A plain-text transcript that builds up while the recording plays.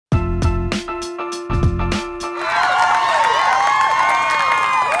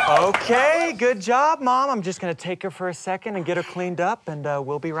good job, Mom. I'm just gonna take her for a second and get her cleaned up, and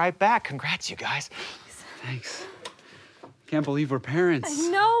we'll be right back. Congrats, you guys. Thanks. Can't believe we're parents. I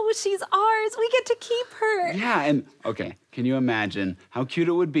know, she's ours. We get to keep her. Yeah, and okay, can you imagine how cute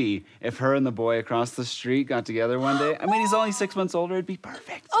it would be if her and the boy across the street got together one day? I mean, he's only 6 months older. It'd be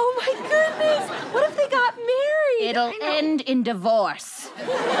perfect. Oh, my goodness. What if they got married? It'll end in divorce.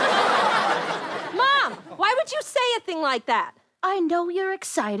 Mom, why would you say a thing like that? I know you're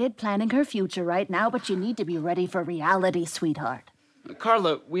excited planning her future right now, but you need to be ready for reality, sweetheart.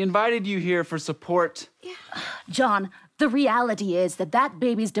 Carla, we invited you here for support. Yeah. John, the reality is that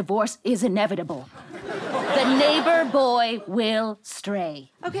baby's divorce is inevitable. The neighbor boy will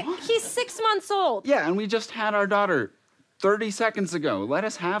stray. Okay, he's 6 months old. Yeah, and we just had our daughter 30 seconds ago. Let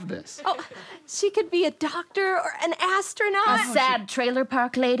us have this. Oh, she could be a doctor or an astronaut. A sad trailer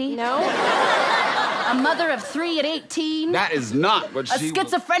park lady? No. A mother of 3 at 18? That is not what she... A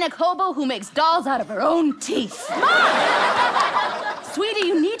schizophrenic hobo who makes dolls out of her own teeth. Mom! Sweetie,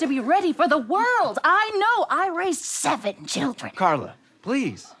 you need to be ready for the world. I know. I raised 7 children. Carla,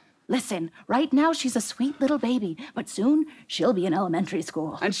 please. Listen, right now she's a sweet little baby, but soon she'll be in elementary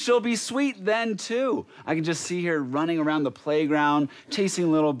school. And she'll be sweet then, too. I can just see her running around the playground,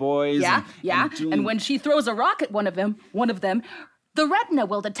 chasing little boys. Yeah, and when she throws a rock at one of them, the retina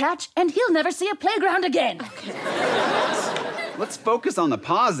will detach and he'll never see a playground again. Okay. Let's focus on the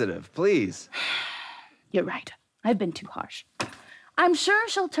positive, please. You're right. I've been too harsh. I'm sure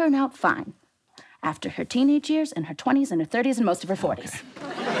she'll turn out fine. After her teenage years and her 20s and her 30s and most of her 40s.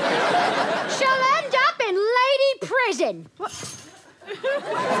 Okay. She'll end up in lady prison.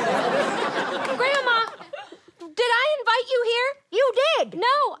 Grandma, did I invite you here? You did.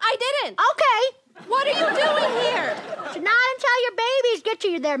 No, I didn't. Okay. What are you doing here? It's not until your babies get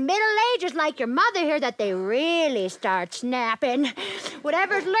to their middle ages like your mother here that they really start snapping.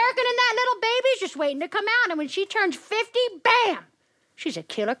 Whatever's lurking in that little baby's just waiting to come out, and when she turns 50, bam! She's a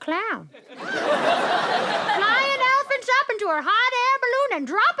killer clown. Flying elephants up into her hot air balloon and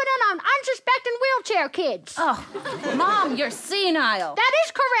dropping it on unsuspecting wheelchair kids. Oh, Mom, you're senile. That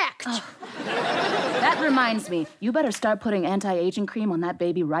is correct. Oh. That reminds me, you better start putting anti-aging cream on that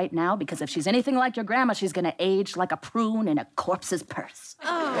baby right now, because if she's anything like your grandma, she's gonna age like a prune in a corpse's purse.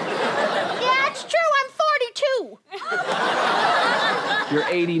 Oh. Yeah, it's true. I'm 42. You're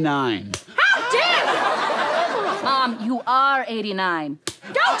 89. How dare you! Mom, you are 89.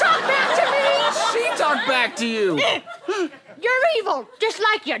 Don't talk back to me! She talked back to you. You're evil, just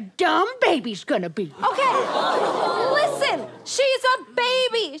like your dumb baby's gonna be. Okay, listen, she's a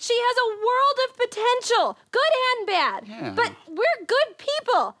baby. She has a world of potential, good and bad. Yeah. But we're good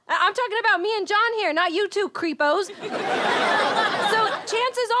people. I'm talking about me and John here, not you two creepos. So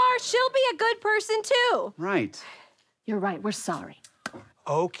chances are she'll be a good person too. Right. You're right, we're sorry.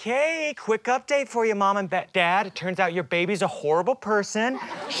 Okay, quick update for you, Mom and Dad. It turns out your baby's a horrible person.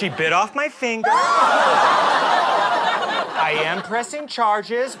 She bit off my finger. I am pressing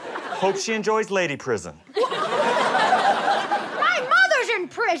charges. Hope she enjoys lady prison. My mother's in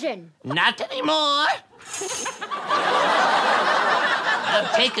prison. Not anymore. I'm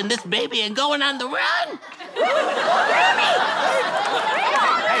taking this baby and going on the run.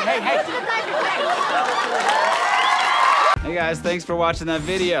 Hey. Hey guys, thanks for watching that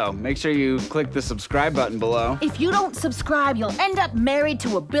video. Make sure you click the subscribe button below. If you don't subscribe, you'll end up married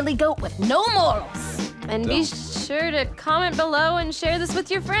to a billy goat with no morals. And be sure to comment below and share this with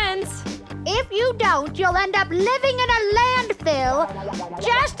your friends. If you don't, you'll end up living in a landfill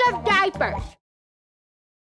just of diapers.